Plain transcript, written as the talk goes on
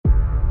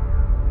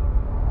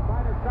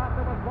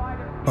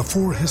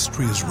Before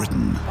history is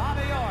written,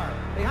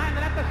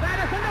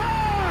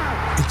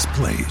 it's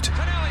played.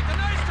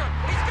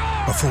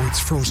 Before it's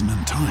frozen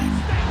in time,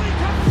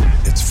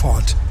 it's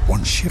fought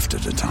one shift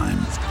at a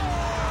time.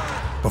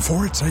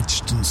 Before it's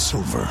etched in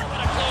silver,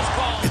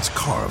 it's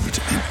carved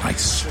in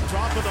ice.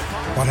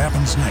 What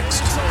happens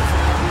next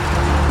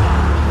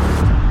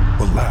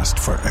will last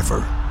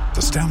forever.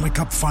 The Stanley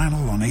Cup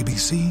Final on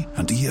ABC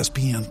and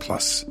ESPN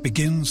Plus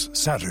begins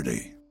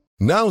Saturday.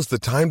 Now's the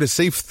time to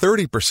save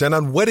 30%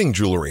 on wedding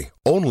jewelry,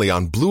 only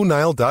on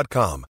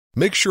BlueNile.com.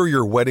 Make sure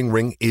your wedding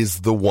ring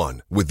is the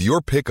one with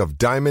your pick of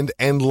diamond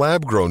and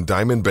lab-grown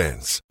diamond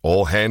bands,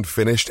 all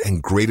hand-finished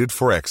and graded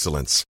for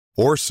excellence.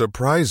 Or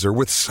surprise her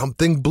with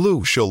something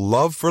blue she'll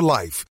love for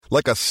life,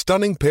 like a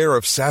stunning pair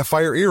of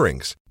sapphire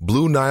earrings.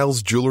 Blue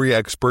Nile's jewelry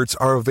experts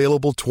are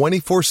available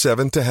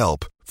 24/7 to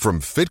help,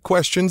 from fit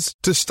questions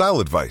to style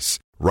advice.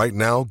 Right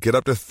now, get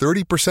up to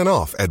 30%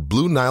 off at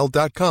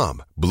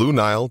BlueNile.com.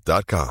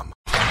 BlueNile.com.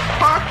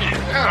 Hockey,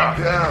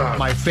 yeah.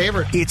 My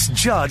favorite. It's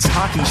Judd's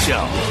Hockey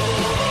Show.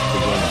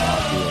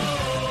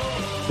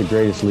 It's the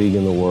greatest league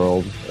in the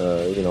world,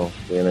 the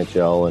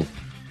NHL,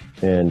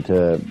 and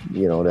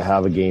to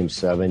have a Game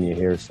 7, you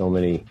hear so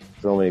many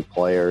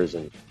players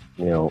and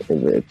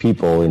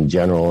people in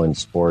general in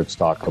sports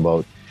talk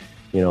about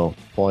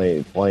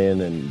playing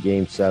in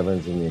Game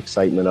 7s and the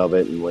excitement of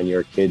it, and when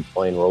you're a kid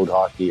playing road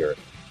hockey or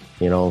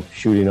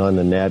shooting on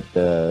the net,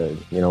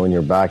 in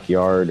your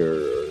backyard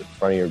or in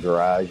front of your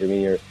garage. I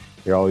mean,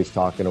 you're always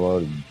talking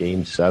about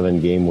Game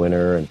 7, game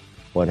winner, and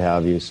what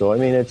have you. So, I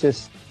mean, it's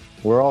just,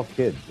 we're all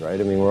kids,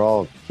 right? I mean, we're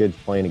all kids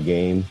playing a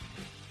game.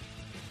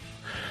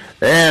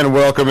 And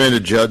welcome into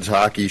Judd's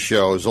Hockey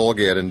Show,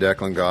 Zulgad and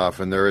Declan Goff,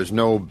 and there is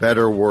no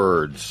better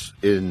words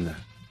in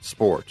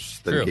sports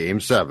than Game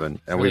 7,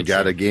 and we've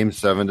got a Game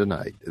 7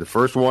 tonight. The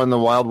first one the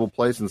Wild will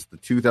play since the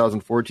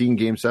 2014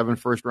 Game 7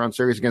 first-round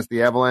series against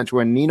the Avalanche,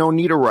 when Nino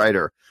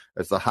Niederreiter,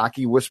 as the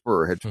Hockey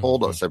Whisperer had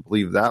told us, I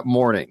believe, that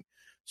morning,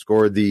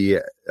 scored the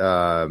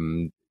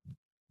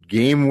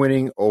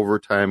game-winning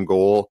overtime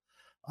goal.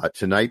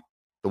 Tonight,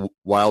 the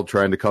Wild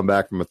trying to come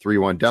back from a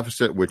 3-1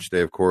 deficit, which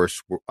they, of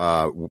course,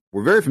 were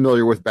very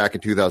familiar with back in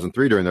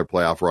 2003 during their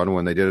playoff run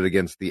when they did it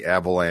against the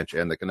Avalanche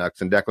and the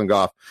Canucks. And Declan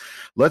Goff,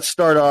 let's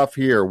start off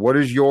here. What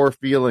is your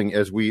feeling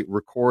as we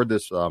record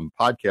this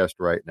podcast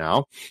right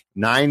now,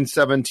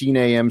 9:17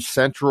 a.m.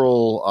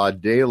 Central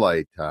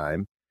Daylight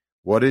Time?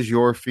 What is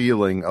your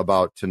feeling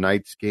about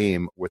tonight's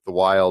game with the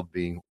Wild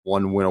being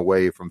one win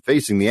away from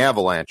facing the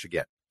Avalanche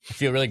again? I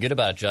feel really good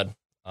about it, Judd.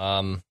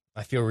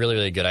 I feel really,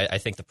 really good. I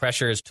think the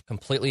pressure is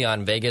completely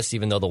on Vegas,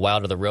 even though the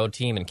Wild are the road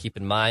team. And keep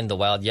in mind, the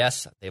Wild,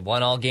 yes, they've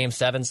won all Game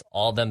 7s.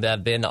 All of them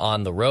have been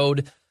on the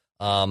road.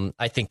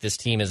 I think this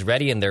team is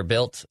ready, and they're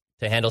built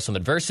to handle some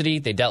adversity.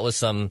 They dealt with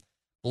some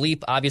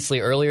bleep, obviously,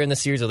 earlier in the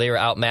series where they were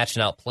outmatched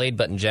and outplayed.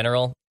 But in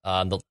general,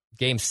 the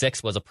Game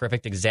 6 was a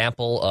perfect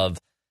example of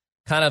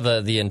kind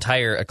of the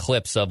entire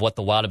eclipse of what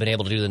the Wild have been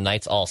able to do to the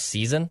Knights all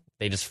season.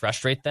 They just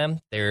frustrate them.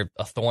 They're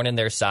a thorn in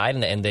their side,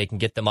 and they can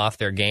get them off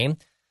their game.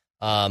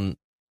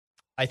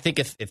 I think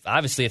if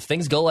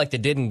things go like they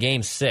did in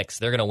Game 6,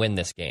 they're going to win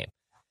this game.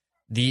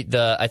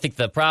 I think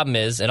the problem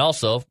is, and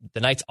also the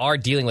Knights are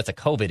dealing with a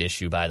COVID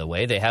issue, by the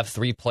way. They have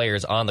 3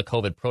 players on the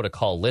COVID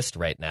protocol list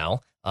right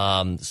now.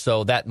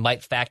 So that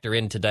might factor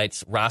into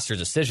Knights roster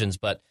decisions.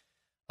 But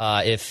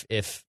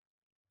if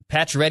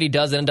Pacioretty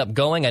does end up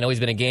going, I know he's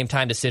been a game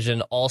time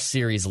decision all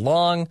series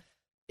long.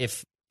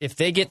 If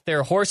they get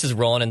their horses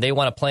rolling and they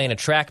want to play in a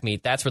track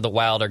meet, that's where the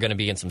Wild are going to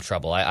be in some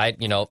trouble.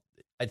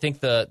 I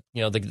think the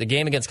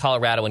game against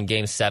Colorado in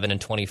Game 7 in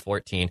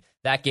 2014,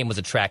 that game was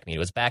a track meet. It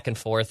was back and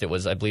forth. It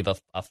was, I believe, a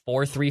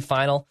 4-3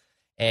 final.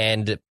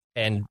 And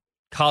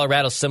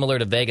Colorado, similar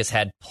to Vegas,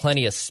 had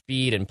plenty of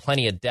speed and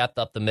plenty of depth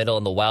up the middle,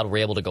 and the Wild were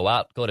able to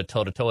go to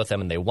toe-to-toe with them,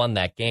 and they won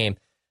that game.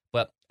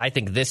 But I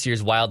think this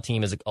year's Wild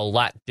team is a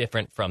lot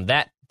different from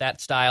that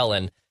style,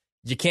 and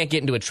you can't get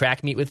into a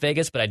track meet with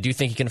Vegas, but I do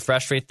think he can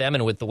frustrate them.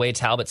 And with the way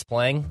Talbot's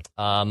playing,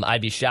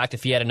 I'd be shocked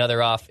if he had an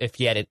off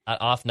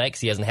night,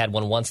 because he hasn't had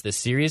one once this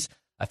series.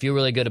 I feel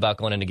really good about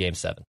going into Game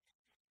 7.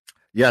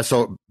 Yeah,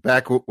 so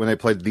back when they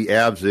played the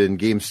Avs in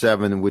Game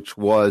 7, which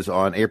was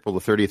on April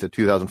the 30th of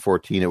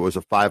 2014, it was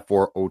a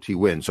 5-4 OT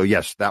win. So,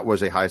 yes, that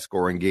was a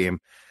high-scoring game,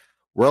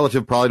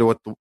 relative probably to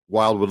what the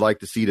Wild would like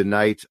to see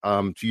tonight.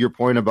 To your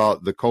point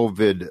about the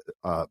COVID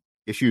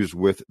issues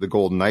with the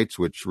Golden Knights,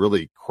 which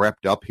really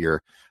crept up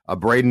here.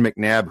 Braden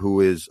McNabb,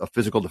 who is a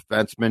physical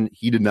defenseman,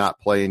 he did not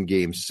play in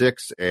Game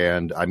 6,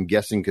 and I'm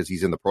guessing because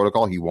he's in the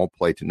protocol, he won't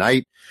play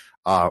tonight.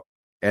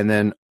 And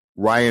then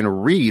Ryan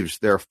Reeves,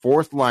 their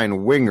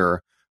fourth-line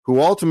winger, who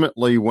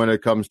ultimately, when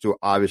it comes to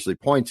obviously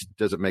points,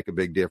 doesn't make a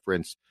big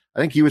difference. I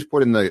think he was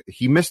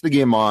he missed the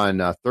game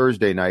on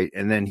Thursday night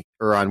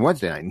or on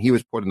Wednesday night, and he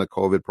was put in the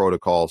COVID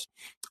protocols,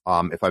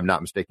 if I'm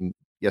not mistaken,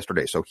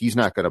 yesterday. So he's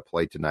not going to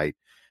play tonight.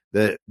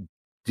 The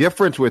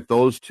difference with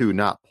those two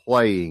not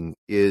playing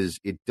is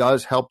it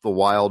does help the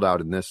Wild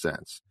out in this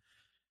sense.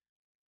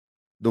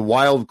 The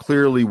Wild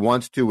clearly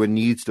wants to and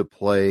needs to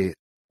play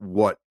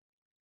what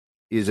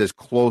is as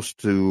close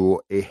to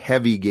a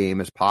heavy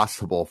game as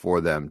possible for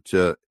them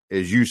to,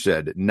 as you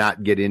said,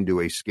 not get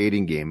into a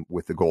skating game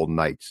with the Golden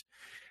Knights.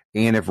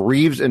 And if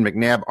Reeves and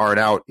McNabb aren't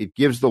out, it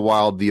gives the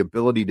Wild the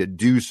ability to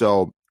do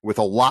so with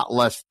a lot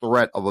less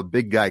threat of a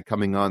big guy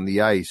coming on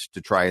the ice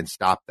to try and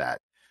stop that.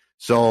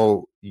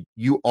 So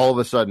you all of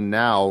a sudden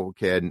now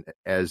can,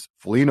 as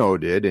Foligno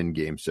did in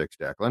Game 6,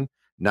 Declan,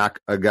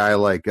 knock a guy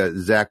like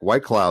Zach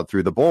Whitecloud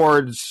through the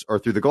boards or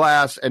through the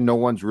glass, and no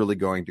one's really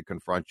going to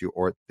confront you,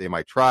 or they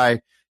might try.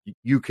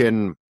 You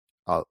can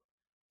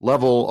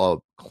level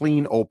a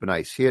clean open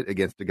ice hit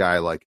against a guy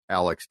like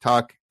Alex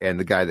Tuch, and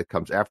the guy that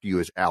comes after you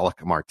is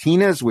Alec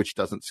Martinez, which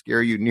doesn't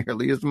scare you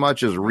nearly as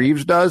much as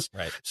Reeves does.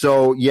 Right.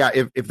 So, yeah,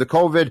 if the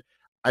COVID,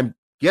 I'm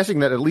guessing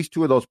that at least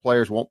two of those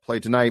players won't play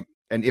tonight,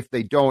 and if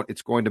they don't,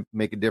 it's going to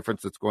make a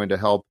difference. It's going to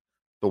help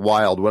the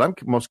Wild. What I'm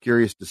most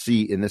curious to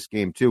see in this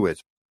game, too,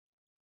 is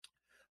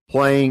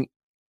playing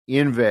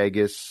in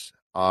Vegas,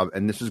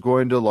 and this is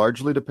going to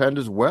largely depend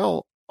as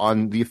well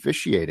on the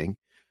officiating,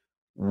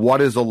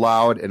 what is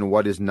allowed and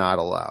what is not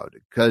allowed.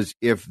 Because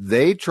if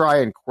they try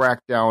and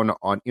crack down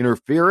on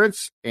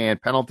interference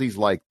and penalties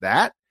like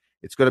that,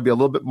 it's going to be a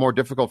little bit more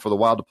difficult for the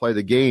Wild to play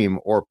the game,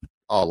 or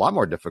a lot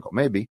more difficult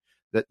maybe,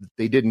 that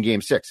they did in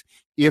Game 6.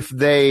 If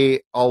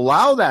they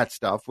allow that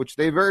stuff, which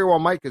they very well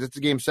might because it's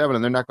a Game 7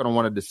 and they're not going to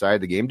want to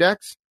decide the game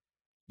decks,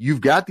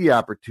 you've got the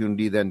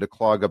opportunity then to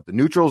clog up the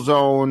neutral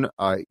zone.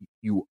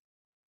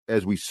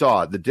 As we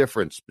saw, the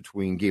difference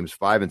between Games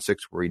 5 and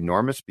 6 were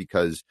enormous,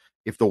 because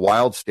if the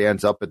Wild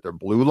stands up at their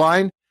blue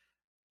line,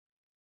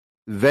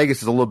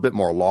 Vegas is a little bit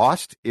more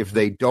lost. If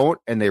they don't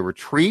and they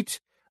retreat,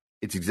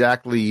 it's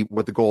exactly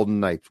what the Golden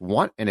Knights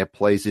want, and it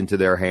plays into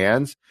their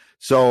hands.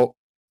 So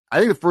I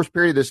think the first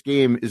period of this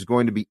game is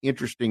going to be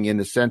interesting in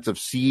the sense of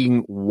seeing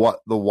what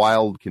the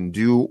Wild can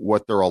do,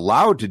 what they're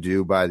allowed to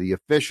do by the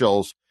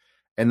officials,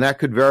 and that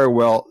could very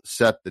well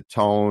set the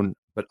tone.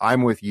 But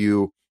I'm with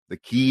you. The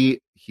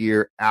key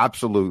here,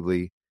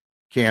 absolutely,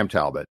 Cam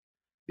Talbot,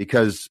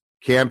 because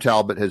Cam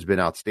Talbot has been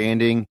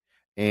outstanding,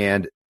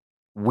 and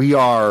we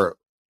are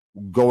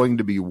going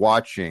to be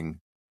watching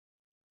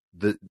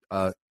the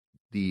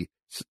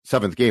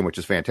seventh game, which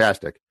is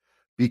fantastic,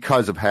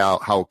 because of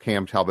how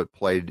Cam Talbot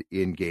played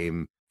in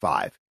Game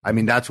 5. I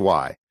mean, that's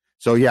why.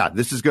 So, yeah,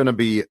 this is going to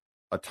be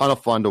a ton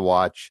of fun to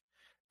watch,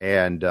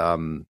 and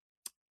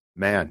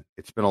man,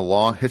 it's been a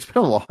long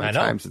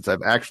time since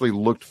I've actually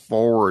looked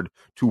forward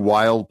to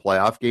Wild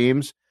playoff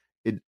games.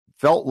 It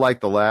felt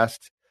like the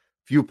last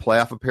few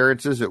playoff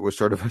appearances, it was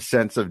sort of a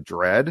sense of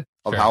dread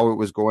of how it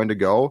was going to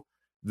go.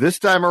 This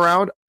time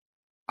around,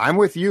 I'm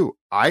with you.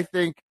 I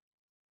think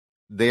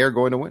they are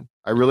going to win.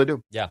 I really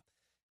do. Yeah.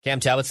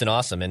 Cam Talbot's been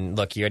awesome. And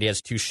look, he already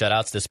has 2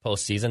 shutouts this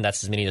postseason.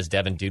 That's as many as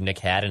Devin Dubnyk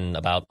had in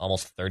about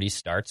almost 30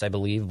 starts, I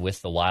believe,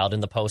 with the Wild in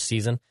the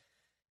postseason.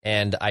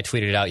 And I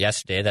tweeted it out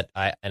yesterday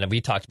and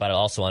we talked about it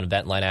also on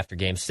Event Line after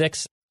Game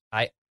 6.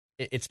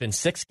 It's been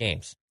 6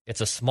 games.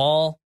 It's a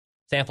small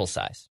sample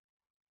size,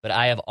 but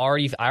I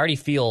already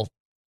feel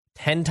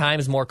 10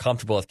 times more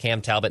comfortable with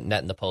Cam Talbot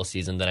net in the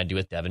postseason than I do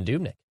with Devin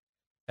Dubnyk.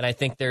 And I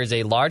think there's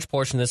a large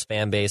portion of this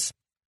fan base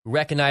who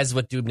recognizes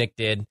what Dubnyk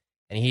did,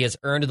 and he has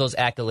earned those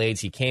accolades.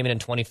 He came in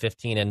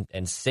 2015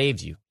 and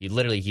saved you.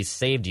 He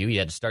saved you. He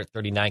had to start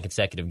 39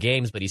 consecutive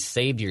games, but he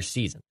saved your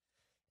season.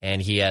 And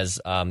he has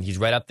he's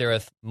right up there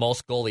with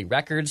most goalie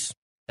records.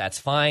 That's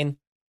fine.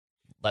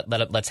 Let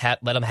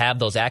him have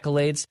those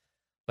accolades.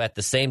 But at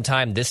the same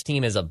time, this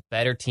team is a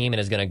better team and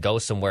is going to go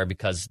somewhere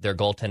because their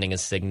goaltending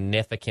is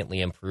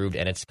significantly improved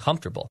and it's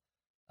comfortable.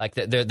 Like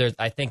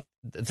I think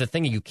the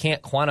thing that you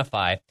can't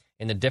quantify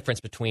in the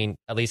difference between,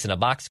 at least in a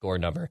box score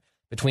number,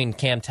 between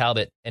Cam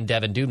Talbot and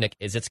Devin Dubnyk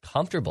is it's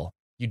comfortable.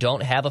 You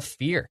don't have a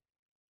fear.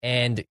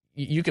 And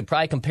you could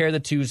probably compare the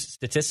two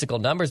statistical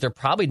numbers. They're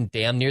probably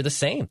damn near the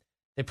same.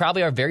 They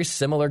probably are very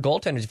similar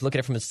goaltenders. If you look at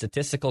it from a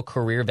statistical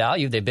career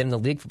value, they've been in the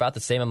league for about the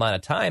same amount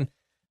of time.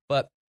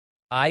 But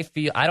I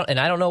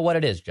don't know what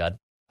it is, Judd.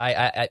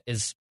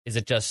 Is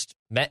it just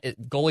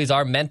goalies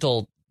are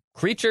mental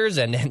creatures,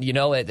 and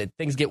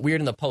things get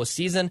weird in the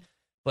postseason?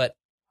 But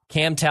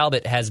Cam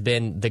Talbot has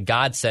been the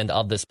godsend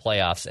of this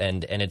playoffs,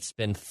 and it's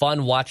been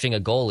fun watching a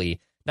goalie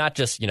not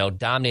just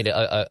dominate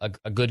a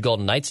good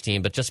Golden Knights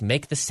team, but just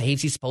make the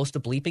saves he's supposed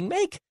to bleeping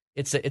make.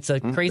 It's a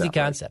crazy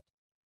concept.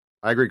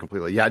 I agree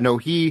completely. Yeah, no,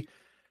 Dubnyk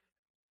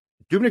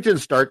didn't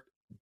start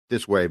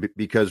this way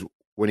because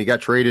when he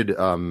got traded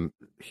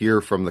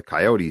here from the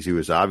Coyotes, he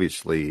was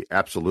obviously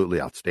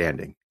absolutely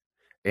outstanding.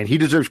 And he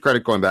deserves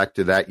credit going back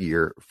to that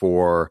year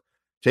for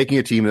taking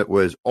a team that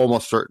was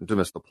almost certain to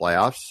miss the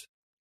playoffs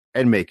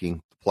and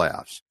making the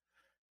playoffs.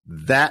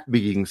 That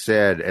being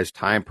said, as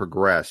time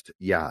progressed,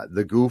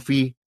 the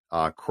goofy,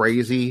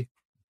 crazy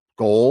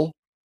goal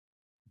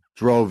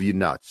drove you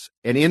nuts.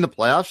 And in the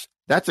playoffs,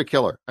 that's a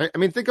killer. I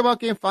mean, think about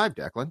Game 5,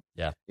 Declan.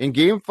 Yeah. In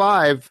Game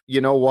 5,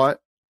 you know what?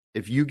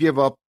 If you give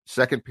up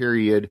second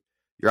period,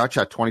 you're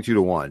outshot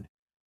 22-1.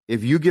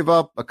 If you give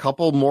up a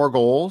couple more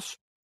goals,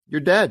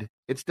 you're dead.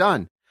 It's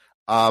done.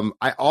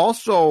 I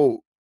also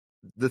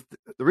the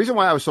reason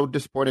why I was so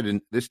disappointed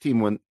in this team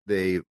when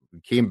they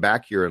came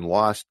back here and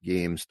lost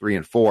games 3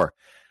 and 4,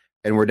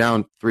 and we're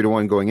down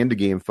 3-1 going into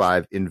Game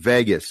 5 in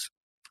Vegas,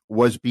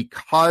 was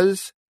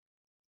because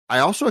I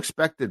also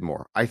expected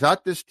more. I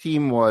thought this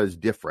team was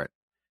different,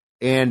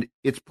 and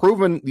it's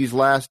proven these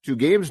last 2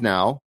 games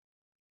now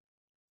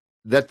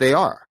that they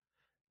are.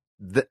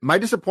 My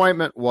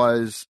disappointment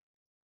was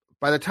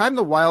by the time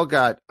the Wild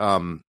got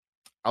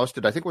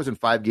ousted, I think it was in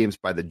 5 games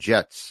by the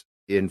Jets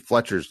in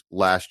Fletcher's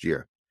last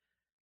year.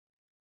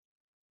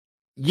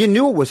 You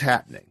knew it was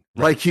happening.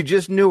 Right. Like, you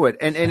just knew it.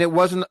 And it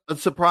wasn't a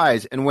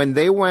surprise. And when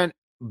they went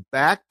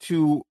back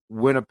to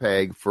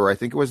Winnipeg for, I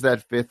think it was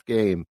that 5th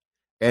game,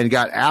 and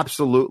got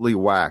absolutely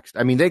waxed.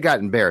 I mean, they got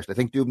embarrassed. I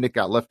think Dubnyk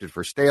got lifted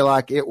for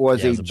Stalock. It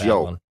was a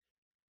joke.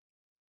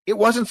 It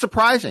wasn't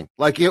surprising.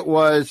 Like, it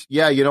was,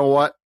 yeah, you know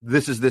what?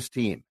 This is this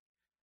team.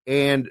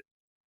 And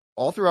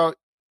all throughout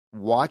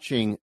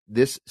watching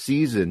this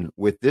season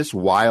with this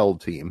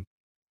Wild team,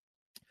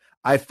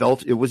 I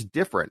felt it was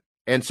different.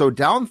 And so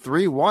down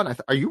 3-1,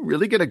 are you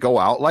really going to go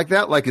out like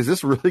that? Like, is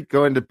this really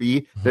going to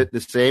be the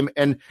same?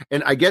 And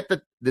I get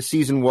that the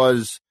season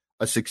was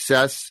a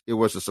success. It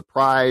was a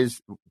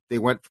surprise. They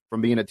went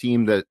from being a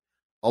team that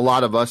a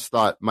lot of us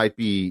thought might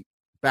be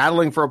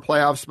battling for a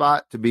playoff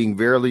spot to being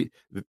very,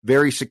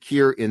 very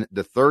secure in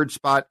the 3rd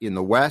spot in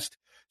the West.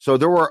 So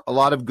there were a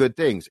lot of good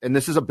things. And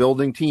this is a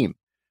building team.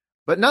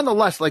 But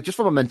nonetheless, like, just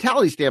from a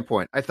mentality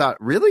standpoint, I thought,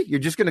 really? You're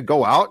just going to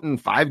go out in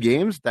 5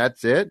 games?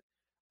 That's it?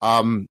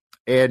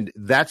 And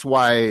that's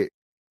why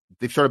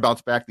they've sort of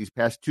bounced back these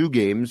past 2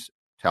 games.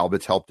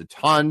 Talbot's helped a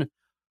ton.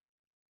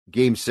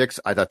 Game 6,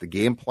 I thought the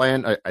game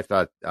plan, I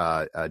thought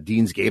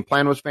Dean's game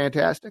plan was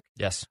fantastic.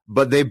 Yes.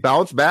 But they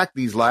bounced back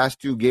these last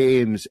 2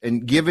 games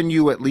and given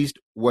you at least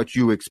what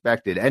you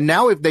expected. And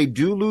now if they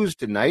do lose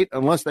tonight,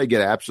 unless they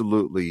get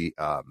absolutely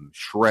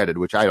shredded,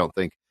 which I don't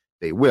think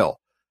they will,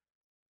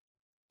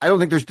 I don't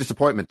think there's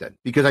disappointment then.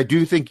 Because I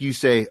do think you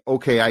say,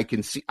 okay, I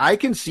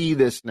can see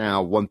this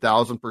now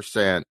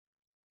 1,000%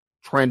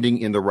 trending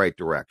in the right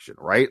direction,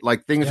 right?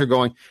 Like, things are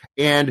going,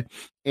 and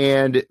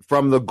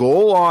from the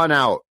goal on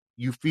out,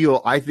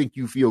 I think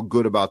you feel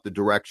good about the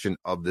direction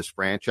of this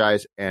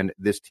franchise and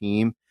this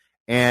team.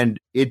 And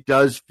it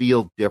does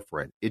feel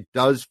different. It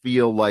does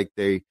feel like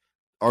they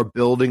are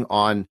building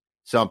on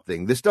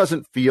something. This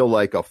doesn't feel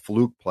like a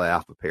fluke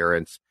playoff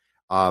appearance.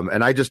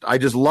 And I just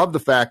love the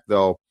fact,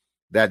 though,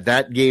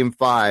 that Game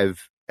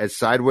 5, as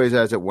sideways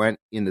as it went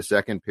in the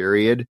second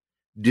period,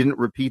 didn't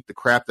repeat the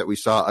crap that we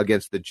saw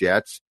against the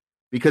Jets.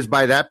 Because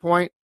by that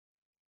point,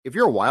 if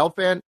you're a Wild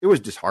fan, it was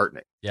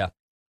disheartening. Yeah.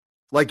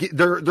 Like,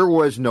 there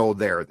was no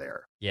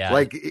there. Yeah.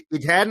 Like,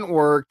 it hadn't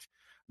worked.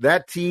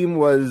 That team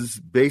was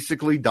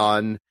basically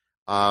done.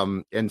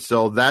 And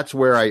so that's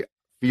where I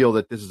feel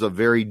that this is a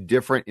very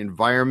different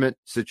environment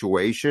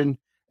situation,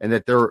 and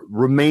that there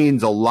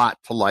remains a lot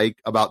to like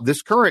about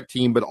this current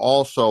team, but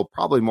also,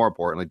 probably more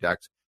importantly,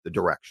 Dex, the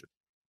direction.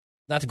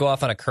 Not to go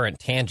off on a current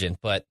tangent,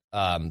 but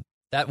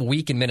that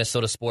week in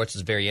Minnesota sports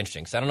is very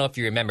interesting. So I don't know if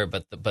you remember,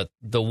 but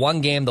the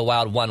one game the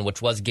Wild won,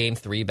 which was Game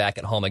 3 back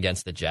at home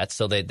against the Jets.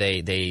 So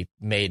they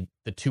made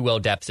the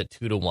 2-0 deficit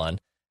 2-1.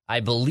 I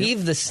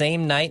believe the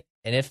same night,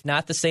 and if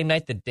not the same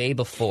night, the day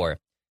before,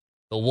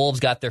 the Wolves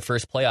got their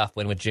first playoff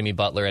win with Jimmy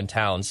Butler and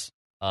Towns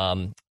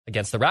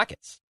against the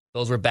Rockets.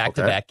 Those were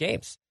back-to-back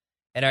games.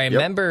 And I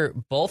remember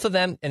both of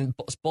them in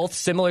both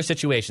similar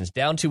situations.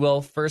 Down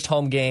 2-0, first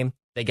home game,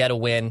 they get a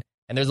win.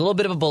 And there's a little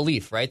bit of a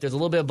belief, right? There's a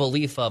little bit of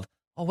belief of,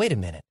 oh, wait a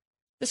minute.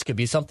 This could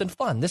be something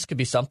fun. This could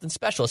be something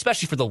special,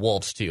 especially for the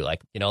Wolves, too.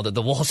 Like, you know,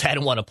 the Wolves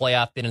hadn't won a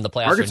playoff, been in the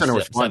playoffs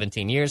for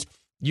 17 years.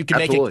 You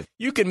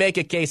can make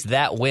a case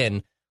that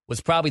win was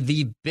probably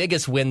the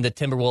biggest win the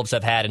Timberwolves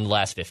have had in the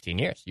last 15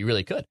 years. You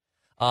really could.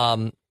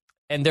 And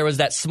there was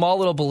that small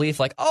little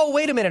belief like, oh,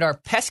 wait a minute, our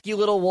pesky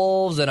little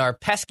Wolves and our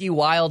pesky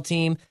Wild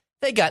team,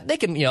 they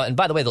can, you know, and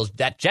by the way,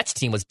 that Jets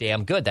team was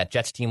damn good. That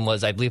Jets team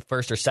was, I believe,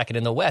 first or second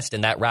in the West,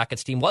 and that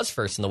Rockets team was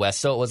first in the West.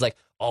 So it was like,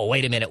 oh,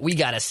 wait a minute, we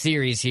got a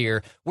series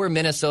here. We're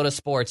Minnesota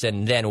sports.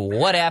 And then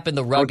what happened?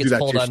 The rug gets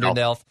pulled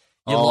underneath.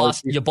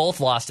 You both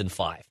lost in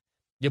 5.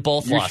 You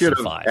both lost in 5.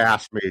 You should have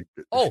asked me.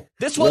 Oh,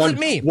 this wasn't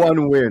me.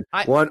 One win.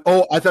 I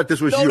thought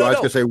this was you. No. I was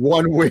going to say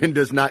one win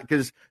does not,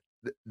 because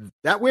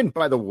that win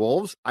by the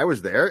Wolves, I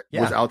was there,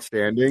 was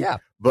outstanding. Yeah.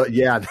 But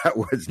that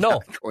was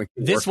not going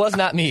to this work. Was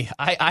not me.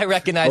 I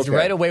recognized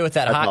right away with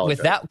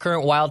that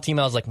current Wild team.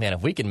 I was like, man,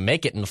 if we can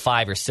make it in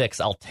 5 or 6,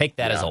 I'll take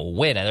that as a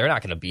win. And they're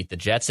not going to beat the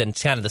Jets. And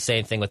it's kind of the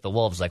same thing with the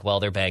Wolves. Like,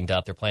 well, they're banged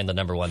up. They're playing the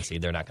number 1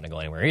 seed. They're not going to go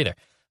anywhere either.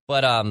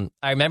 But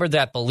I remember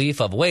that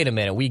belief of, wait a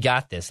minute, we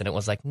got this. And it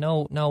was like,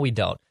 no, we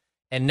don't.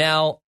 And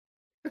now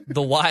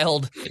the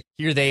Wild,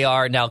 here they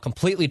are now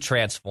completely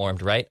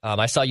transformed, right?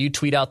 I saw you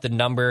tweet out the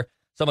number.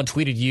 Someone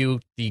tweeted you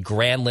the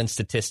Granlund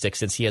statistics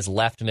since he has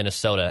left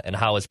Minnesota and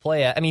how his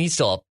play. I mean, he's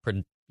still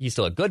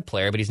a good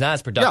player, but he's not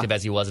as productive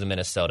as he was in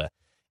Minnesota.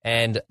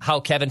 And how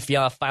Kevin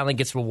Fiala finally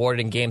gets rewarded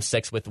in Game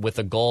 6 with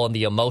a goal and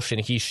the emotion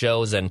he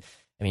shows. And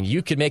I mean,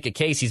 you could make a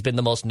case he's been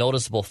the most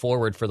noticeable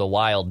forward for the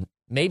Wild.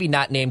 Maybe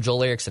not named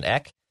Joel Eriksson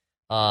Ek,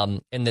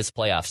 in this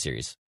playoff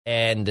series.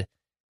 And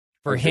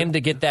for him to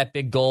get that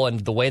big goal and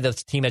the way the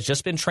team has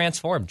just been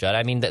transformed, Judd.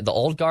 I mean, the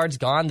old guard's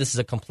gone. This is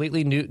a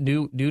completely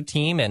new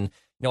team. And,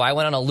 I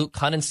went on a Luke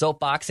Cunnin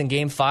soapbox in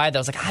Game 5. I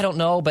was like, I don't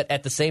know. But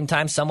at the same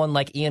time, someone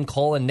like Ian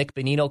Cole and Nick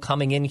Bonino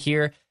coming in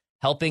here,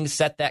 helping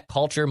set that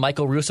culture.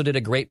 Michael Russo did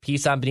a great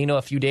piece on Bonino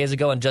a few days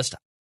ago and just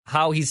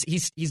how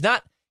he's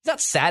not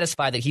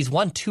satisfied that he's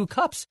won 2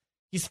 cups.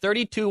 He's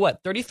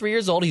 33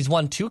 years old. He's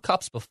won 2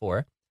 cups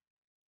before,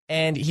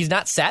 and he's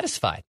not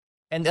satisfied.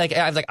 And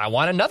I was like, I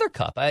want another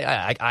cup.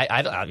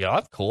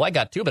 I'm cool. I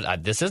got 2,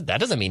 but that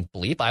doesn't mean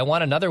bleep. I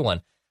want another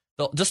one.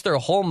 So just their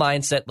whole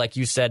mindset, like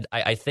you said,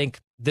 I think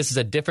this is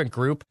a different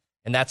group,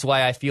 and that's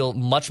why I feel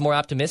much more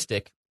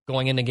optimistic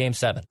going into Game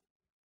 7.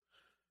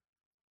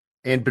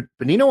 And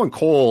Bonino and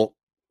Cole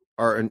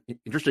are an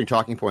interesting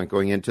talking point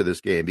going into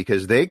this game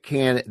because they've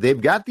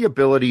got the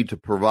ability to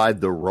provide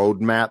the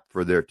roadmap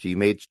for their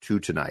teammates to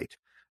tonight,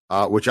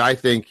 which I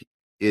think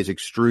is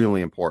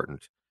extremely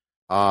important.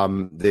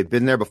 They've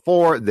been there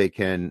before. They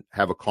can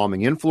have a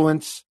calming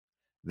influence.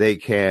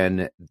 They've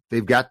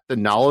got the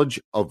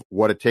knowledge of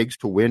what it takes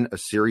to win a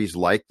series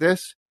like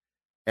this.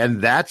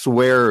 And that's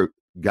where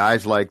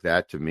guys like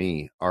that, to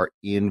me, are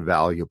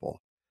invaluable.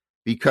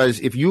 Because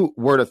if you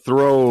were to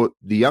throw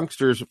the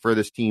youngsters for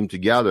this team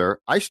together,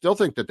 I still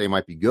think that they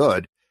might be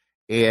good.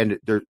 And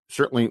there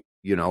certainly,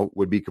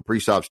 would be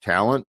Kaprizov's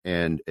talent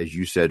and, as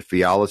you said,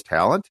 Fiala's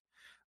talent.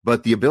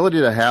 But the ability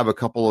to have a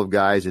couple of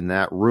guys in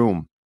that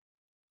room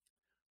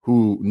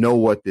who know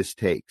what this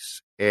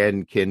takes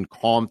and can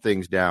calm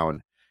things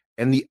down.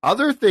 And the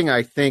other thing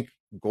I think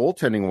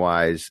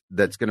goaltending-wise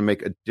that's going to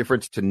make a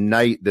difference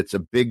tonight, that's a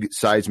big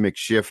seismic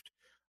shift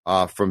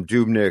from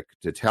Dubnyk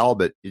to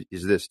Talbot,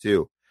 is this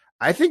too.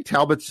 I think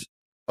Talbot's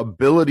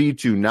ability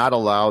to not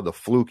allow the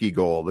fluky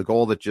goal, the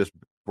goal that just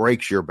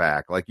breaks your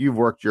back, like you've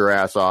worked your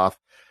ass off,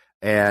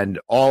 and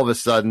all of a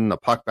sudden the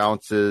puck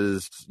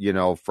bounces,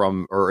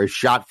 or is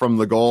shot from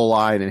the goal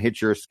line and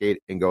hits your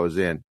skate and goes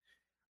in.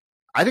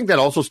 I think that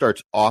also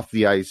starts off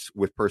the ice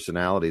with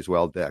personality as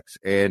well, Dex.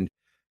 And,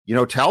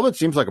 Talbot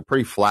seems like a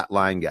pretty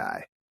flatline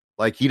guy.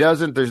 Like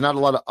there's not a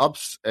lot of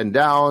ups and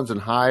downs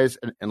and highs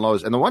and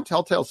lows. And the one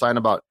telltale sign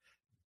about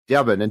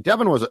Devin, and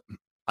Devin was,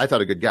 I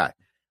thought, a good guy.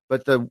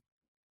 But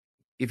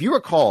if you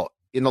recall,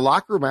 in the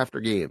locker room after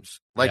games,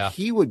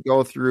 he would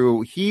go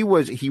through, he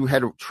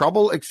had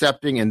trouble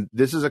accepting, and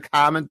this is a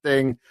common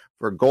thing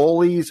for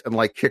goalies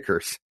and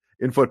kickers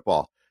in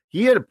football.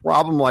 He had a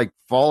problem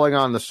falling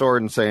on the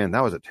sword and saying,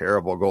 that was a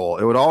terrible goal.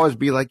 It would always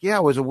be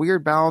it was a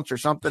weird bounce or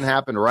something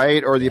happened,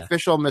 right? Or the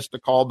official missed a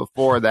call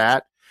before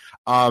that.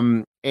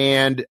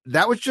 And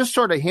that was just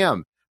sort of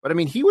him. But I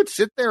mean, he would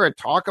sit there and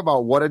talk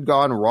about what had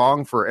gone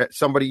wrong for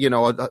somebody, he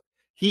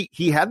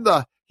had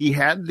the,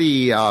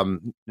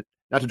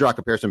 not to draw a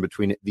comparison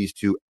between these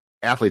two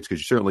athletes, because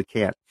you certainly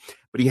can't,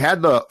 but he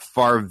had the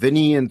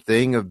Farvinian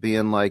thing of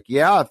being if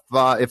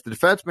the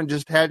defenseman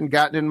just hadn't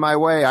gotten in my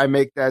way, I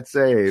make that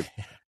save.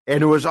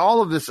 And it was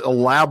all of this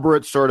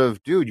elaborate sort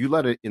of, dude, you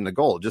let it in the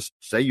goal. Just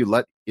say you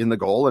let in the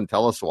goal and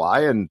tell us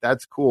why, and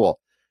that's cool.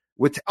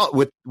 With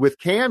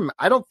Cam,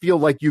 I don't feel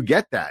like you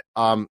get that.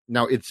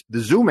 Now, it's the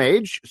Zoom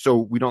age, so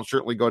we don't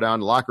certainly go down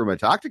to the locker room and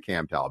talk to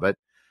Cam Talbot.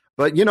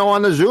 But,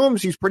 on the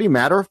Zooms, he's pretty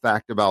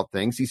matter-of-fact about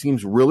things. He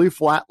seems really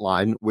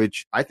flatline,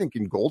 which I think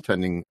in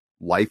goaltending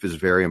life is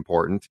very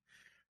important.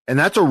 And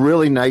that's a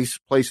really nice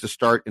place to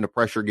start in a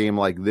pressure game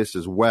like this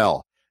as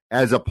well,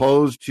 as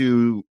opposed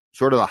to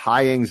sort of the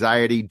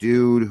high-anxiety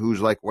dude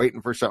who's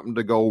waiting for something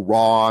to go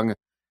wrong.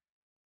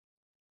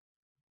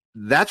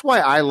 That's why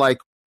I like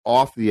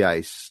off the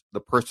ice the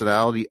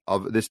personality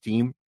of this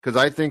team, because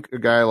I think a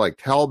guy like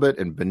Talbot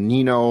and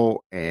Bonino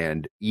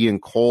and Ian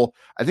Cole,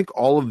 I think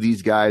all of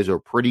these guys are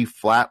pretty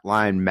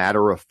flatline,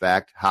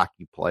 matter-of-fact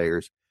hockey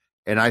players,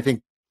 and I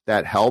think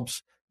that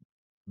helps.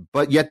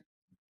 But yet,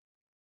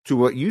 to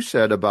what you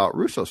said about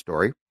Russo's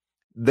story,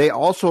 they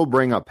also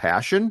bring a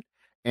passion,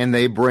 and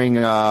they bring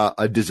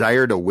a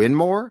desire to win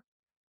more,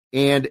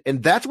 and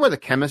that's where the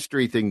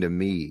chemistry thing to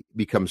me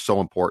becomes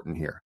so important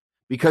here,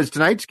 because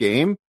tonight's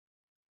game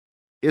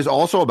is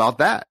also about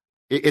that.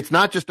 It's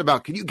not just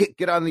about, can you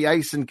get on the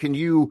ice and can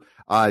you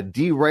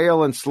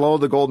derail and slow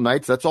the Golden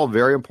Knights? That's all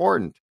very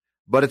important.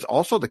 But it's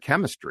also the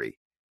chemistry,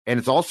 and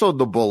it's also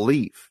the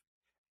belief.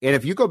 And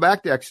if you go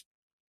back to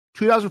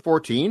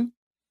 2014,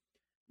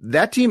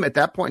 that team at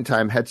that point in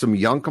time had some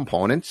young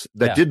components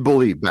that did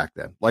believe back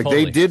then.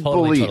 They did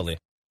believe. Totally.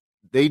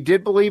 They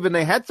did believe, and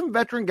they had some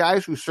veteran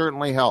guys who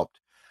certainly helped.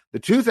 The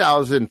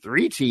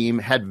 2003 team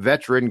had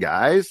veteran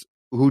guys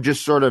who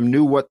just sort of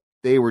knew what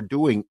they were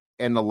doing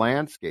and the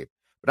landscape.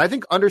 But I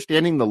think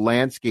understanding the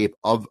landscape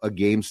of a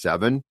Game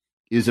 7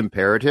 is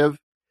imperative,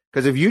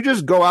 because if you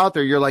just go out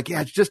there, you're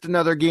it's just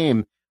another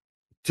game.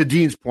 To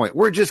Dean's point,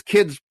 we're just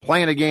kids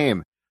playing a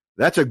game.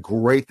 That's a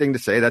great thing to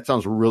say. That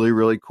sounds really,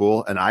 really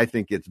cool, and I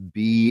think it's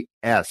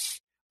BS.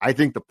 I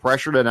think the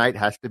pressure tonight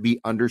has to be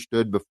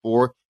understood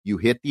before you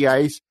hit the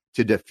ice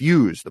to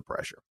diffuse the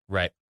pressure.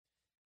 Right.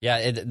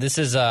 Yeah, this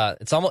is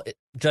it's almost,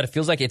 Judd, it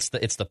feels like it's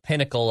the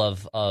pinnacle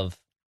of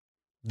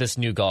this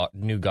new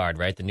guard,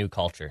 right? The new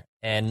culture.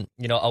 And,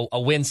 a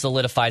win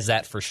solidifies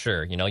that for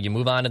sure. You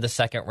move on to the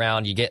second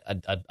round, you get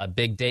a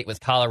big date with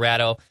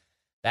Colorado.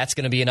 That's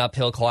going to be an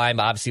uphill climb.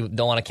 Obviously,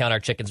 don't want to count our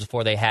chickens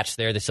before they hatch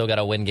there. They still got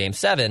to win game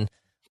 7.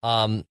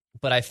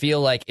 But I feel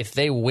like if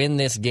they win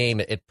this game,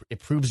 it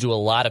proves to a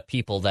lot of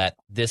people that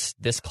this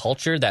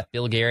culture that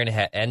Bill Guerin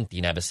and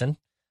Dean Evason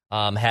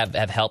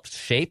have helped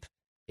shape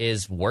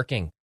is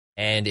working.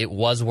 And it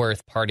was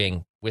worth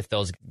parting with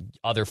those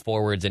other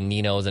forwards and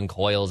Ninos and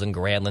Coyles and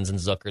Granlunds and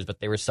Zuckers, but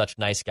they were such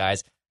nice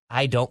guys.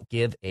 I don't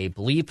give a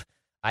bleep.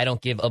 I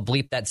don't give a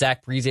bleep that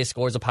Zach Parise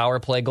scores a power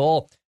play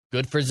goal.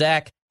 Good for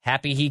Zach.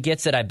 Happy he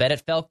gets it. I bet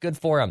it felt good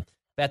for him.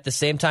 But at the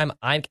same time,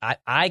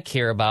 I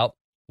care about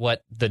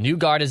what the new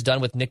guard has done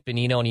with Nick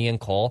Bonino and Ian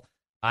Cole.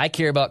 I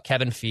care about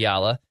Kevin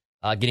Fiala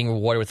getting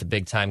rewarded with a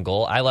big-time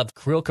goal. I love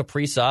Kirill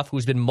Kaprizov,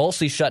 who's been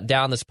mostly shut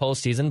down this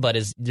postseason, but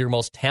is your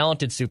most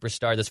talented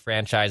superstar this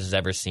franchise has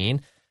ever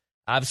seen.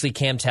 Obviously,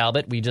 Cam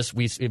Talbot,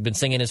 we've been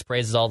singing his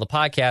praises all the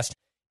podcast.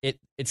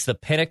 It's the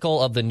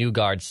pinnacle of the new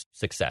guard's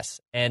success.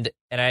 And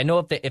I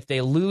know if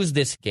they lose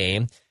this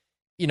game,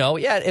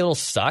 it'll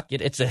suck.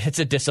 It's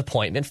a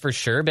disappointment for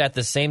sure. But at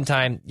the same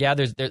time,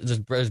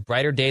 there's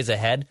brighter days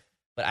ahead.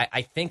 But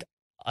I think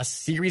a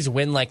series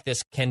win like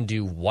this can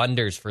do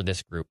wonders for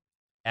this group,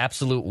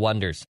 absolute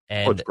wonders.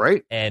 And it's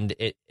great. And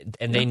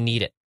they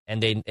need it.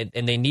 And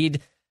they need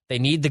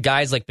the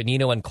guys like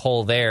Bonino and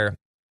Cole there.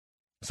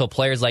 So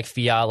players like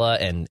Fiala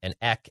and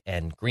Ek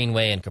and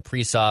Greenway and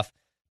Kaprizov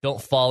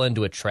don't fall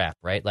into a trap,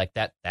 right? Like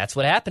that's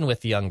what happened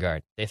with the young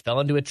guard. They fell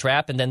into a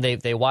trap, and then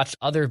they watched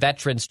other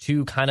veterans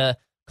too kind of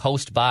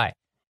coast by.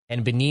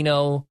 And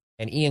Bonino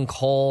and Ian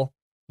Cole,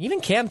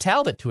 even Cam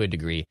Talbot to a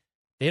degree,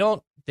 they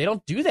don't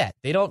do that.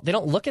 They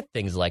don't look at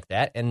things like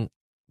that. And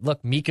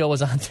look, Mikko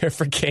was on there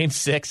for Game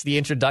 6, the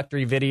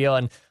introductory video,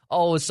 and it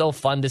was so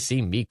fun to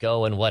see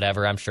Mikko and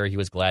whatever. I'm sure he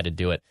was glad to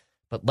do it.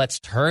 But let's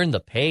turn the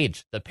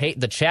page.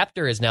 The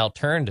chapter is now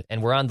turned,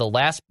 and we're on the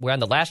last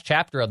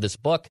chapter of this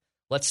book.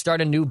 Let's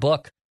start a new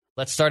book.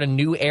 Let's start a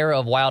new era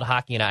of Wild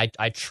hockey, and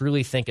I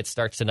truly think it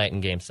starts tonight in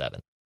Game 7.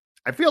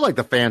 I feel like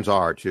the fans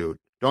are too,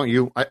 don't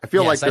you? I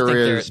feel like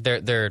they're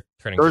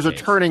turning. There's a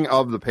turning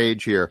of the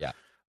page here. Yeah.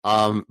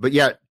 But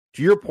yeah,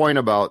 to your point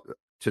about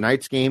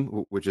tonight's game,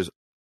 which is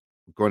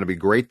going to be a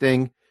great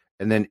thing,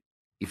 and then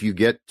if you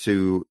get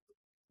to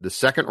the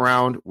second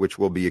round, which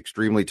will be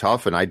extremely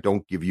tough, and I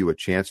don't give you a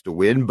chance to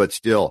win, but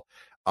still,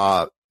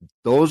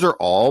 those are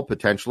all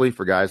potentially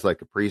for guys like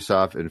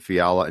Kaprizov and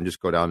Fiala, and just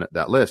go down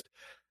that list.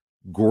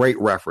 Great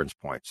reference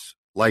points,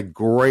 like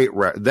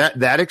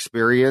that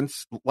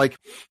experience. Like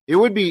it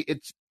would be.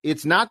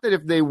 It's not that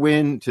if they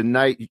win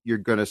tonight, you're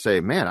going to say,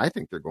 "Man, I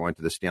think they're going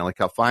to the Stanley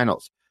Cup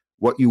Finals."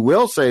 What you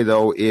will say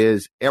though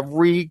is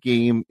every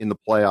game in the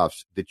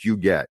playoffs that you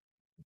get,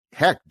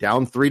 heck,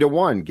 down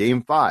 3-1,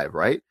 Game 5,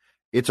 right?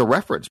 It's a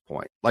reference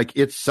point. Like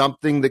it's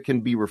something that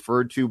can be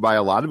referred to by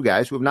a lot of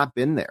guys who have not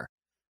been there.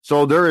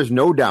 So there is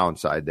no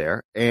downside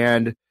there.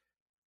 And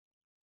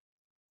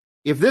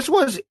if this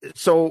was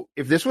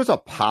a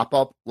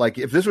pop-up, like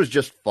if this was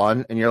just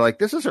fun and you're like,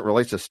 this isn't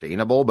really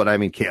sustainable, but I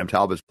mean, Cam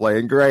Talbot's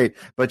playing great,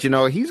 but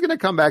he's going to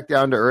come back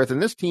down to earth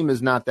and this team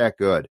is not that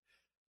good.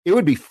 It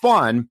would be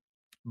fun,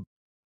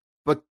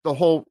 but the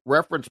whole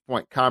reference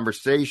point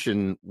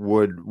conversation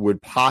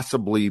would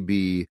possibly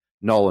be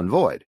null and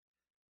void.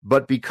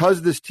 But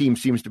because this team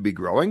seems to be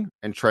growing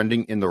and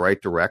trending in the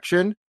right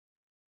direction,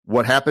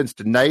 what happens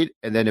tonight,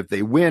 and then if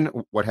they win,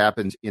 what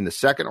happens in the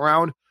second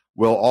round,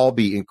 will all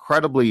be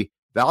incredibly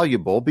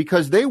valuable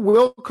because they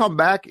will come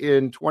back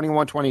in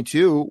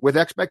 21-22 with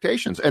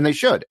expectations, and they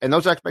should. And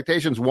those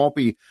expectations won't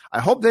be,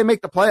 I hope they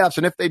make the playoffs,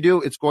 and if they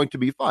do, it's going to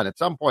be fun. At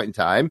some point in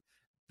time,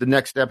 the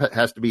next step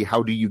has to be,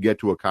 how do you get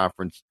to a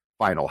conference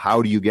final?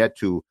 How do you get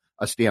to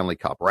a Stanley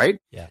Cup, right?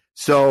 Yeah.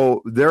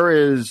 So there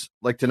is,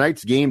 like,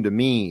 tonight's game to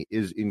me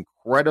is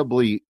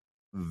incredibly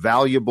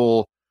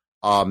valuable,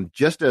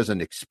 just as an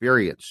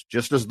experience,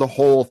 just as the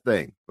whole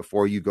thing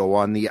before you go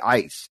on the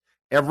ice,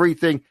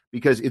 everything,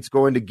 because it's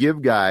going to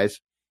give guys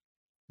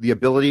the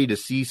ability to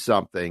see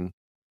something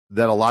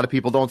that a lot of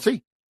people don't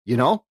see.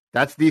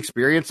 That's the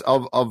experience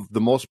of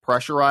the most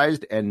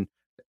pressurized and,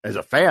 as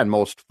a fan,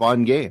 most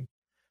fun game.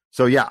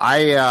 So yeah,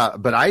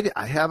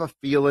 I have a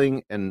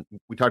feeling, and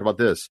we talked about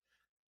this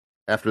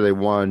after they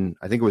won,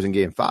 I think it was in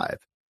Game 5,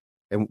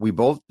 and we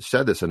both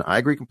said this, and I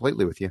agree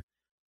completely with you.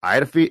 I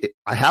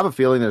have a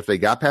feeling that if they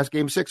got past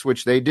Game 6,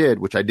 which they did,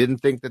 which I didn't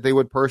think that they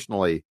would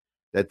personally,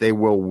 that they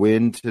will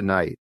win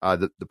tonight.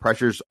 The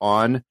pressure's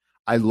on.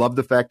 I love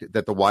the fact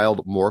that the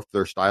Wild morphed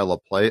their style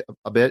of play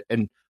a bit.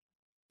 And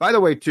by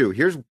the way, too,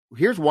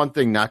 here's one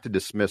thing not to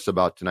dismiss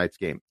about tonight's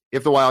game.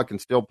 If the Wild can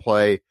still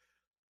play,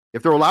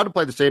 if they're allowed to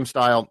play the same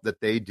style that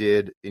they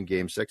did in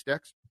Game 6,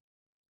 Dex,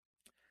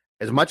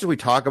 as much as we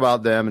talk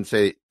about them and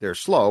say they're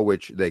slow,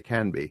 which they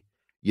can be,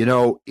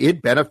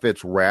 it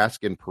benefits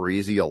Rask and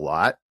Parise a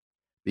lot,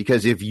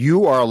 because if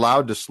you are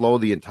allowed to slow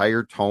the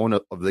entire tone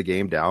of the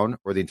game down,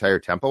 or the entire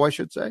tempo, I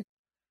should say,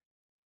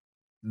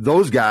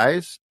 those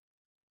guys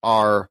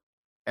are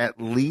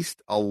at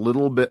least a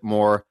little bit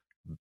more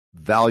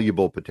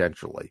valuable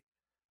potentially.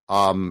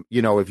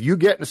 If you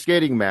get in a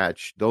skating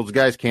match, those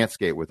guys can't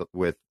skate with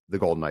the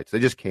Golden Knights. They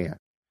just can't.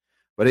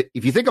 But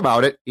if you think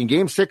about it, in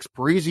Game 6,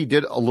 Parise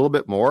did a little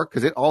bit more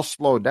because it all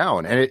slowed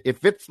down. And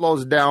if it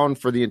slows down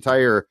for the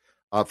entire,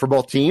 for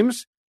both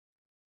teams,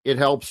 it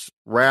helps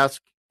Rask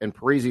and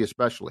Parise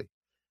especially.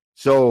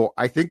 So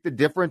I think the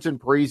difference in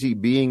Parise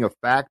being a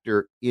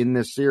factor in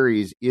this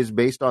series is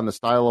based on the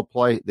style of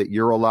play that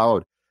you're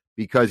allowed.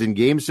 Because in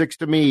Game 6,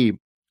 to me,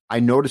 I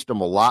noticed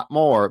him a lot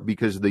more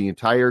because the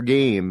entire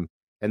game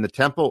and the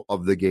tempo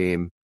of the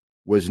game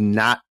was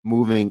not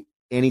moving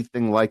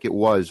anything like it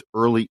was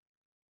early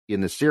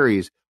in the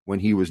series when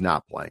he was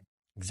not playing.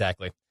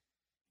 Exactly.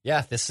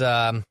 Yeah, this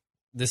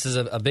is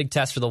a big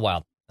test for the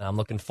Wild. I'm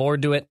looking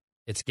forward to it.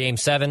 It's Game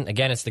 7.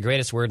 Again, it's the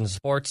greatest word in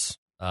sports.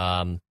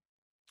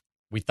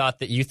 We thought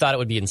that you thought it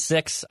would be in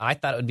 6. You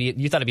thought it'd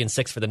be in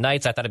 6 for the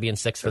Knights. I thought it'd be in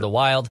 6 for the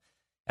Wild.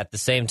 At the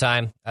same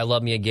time, I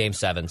love me a Game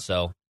 7,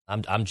 so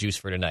I'm juiced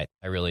for tonight.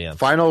 I really am.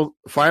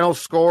 Final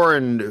score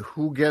and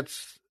who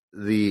gets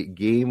the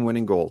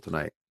game-winning goal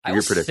tonight? I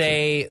will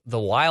say the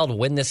Wild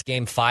win this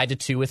game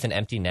 5-2 with an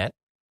empty net.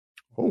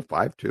 Oh,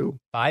 5-2.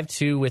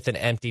 5-2 with an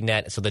empty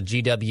net. So the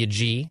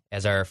GWG,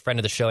 as our friend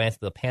of the show,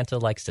 Anthony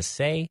LaPanta, likes to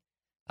say,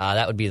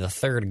 that would be the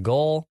third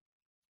goal.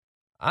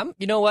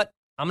 You know what?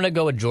 I'm going to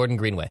go with Jordan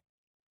Greenway.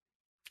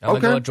 I'm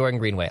going to go with Jordan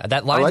Greenway.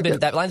 That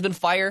line's been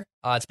fire.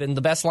 It's been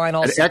the best line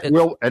all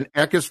season. And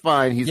Eck is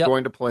fine. He's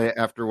going to play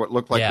after what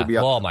looked like to be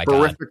a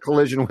horrific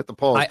collision with the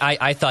post.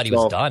 I thought he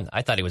was done.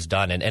 I thought he was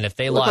done. And if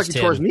they lost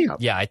him, tore his knee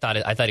up. Yeah, I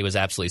thought he was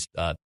absolutely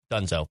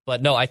donezo.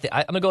 But no, I'm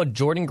going to go with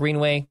Jordan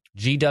Greenway,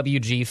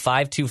 GWG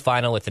 5-2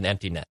 final with an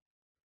empty net.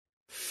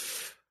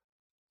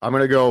 I'm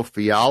going to go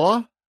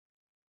Fiala,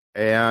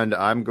 and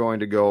I'm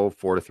going to go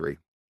 4-3.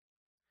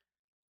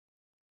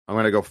 I'm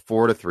going to go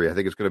 4-3. I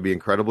think it's going to be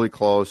incredibly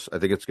close. I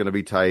think it's going to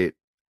be tight.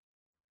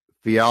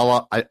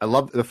 Fiala, I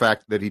love the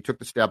fact that he took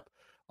the step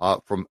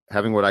from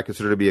having what I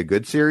consider to be a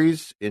good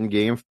series in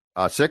Game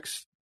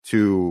 6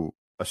 to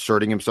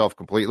asserting himself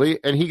completely.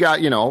 And he got,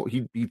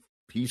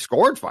 he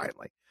scored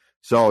finally.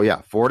 So,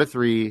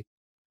 4-3.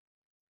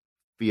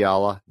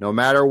 Fiala. No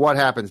matter what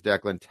happens,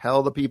 Declan,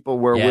 tell the people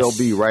where we'll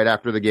be right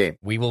after the game.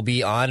 We will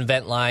be on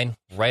Vent Line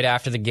right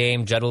after the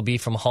game. Judd will be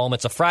from home.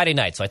 It's a Friday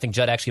night, so I think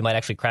Judd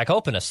might crack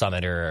open a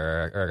Summit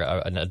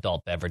or an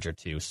adult beverage or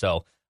two.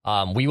 So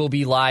we will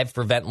be live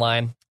for Vent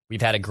Line.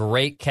 We've had a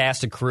great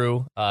cast of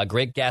crew,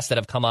 great guests that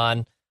have come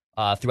on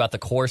throughout the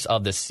course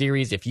of the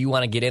series. If you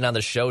want to get in on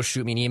the show,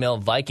 shoot me an email,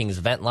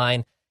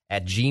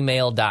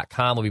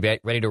 VikingsVentline@gmail.com. We'll be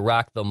ready to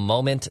rock the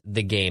moment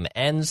the game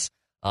ends.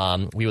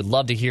 We would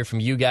love to hear from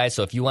you guys.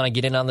 So if you want to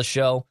get in on the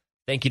show,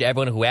 thank you to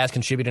everyone who has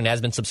contributed and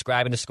has been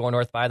subscribing to Score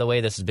North. By the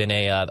way, this has been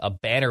a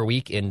banner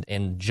week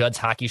in Judd's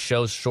Hockey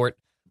Show's short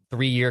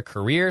 3-year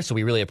career. So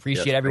we really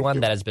appreciate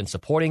everyone that has been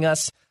supporting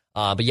us.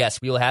 But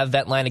yes, we will have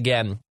Vent Line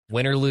again,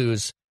 win or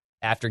lose,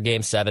 after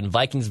Game 7.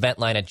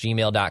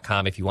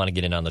 VikingsVentline@gmail.com if you want to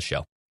get in on the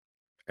show.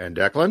 And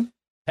Declan?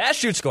 Pass,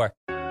 shoot, score.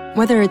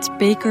 Whether it's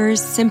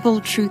Baker's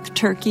Simple Truth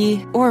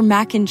Turkey or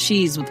mac and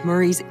cheese with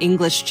Murray's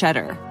English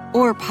Cheddar,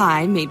 or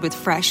pie made with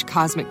fresh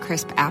Cosmic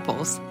Crisp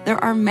apples, there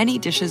are many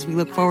dishes we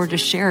look forward to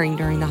sharing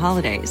during the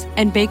holidays.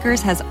 And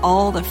Baker's has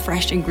all the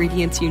fresh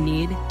ingredients you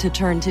need to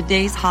turn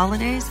today's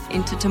holidays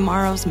into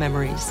tomorrow's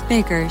memories.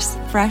 Baker's,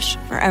 fresh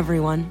for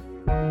everyone.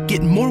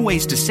 Get more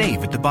ways to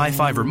save at the Buy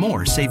 5 or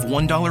More Save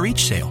 $1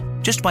 each sale.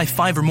 Just buy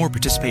 5 or more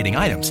participating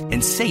items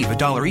and save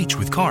 $1 each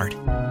with card.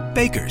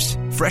 Baker's,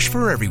 fresh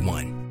for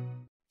everyone.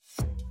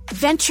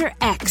 Venture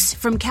X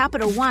from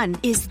Capital One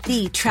is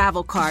the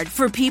travel card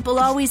for people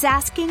always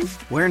asking,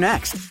 where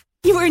next?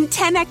 You earn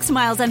 10x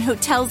miles on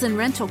hotels and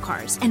rental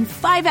cars, and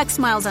 5x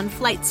miles on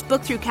flights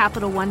booked through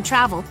Capital One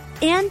Travel,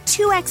 and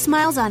 2x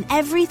miles on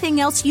everything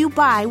else you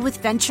buy with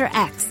Venture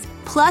X.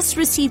 Plus,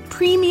 receive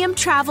premium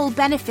travel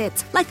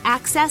benefits like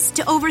access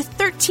to over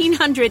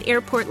 1,300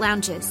 airport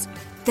lounges.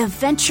 The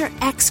Venture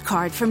X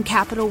card from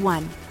Capital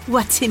One.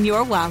 What's in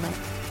your wallet?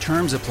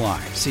 Terms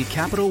apply. See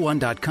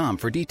CapitalOne.com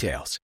for details.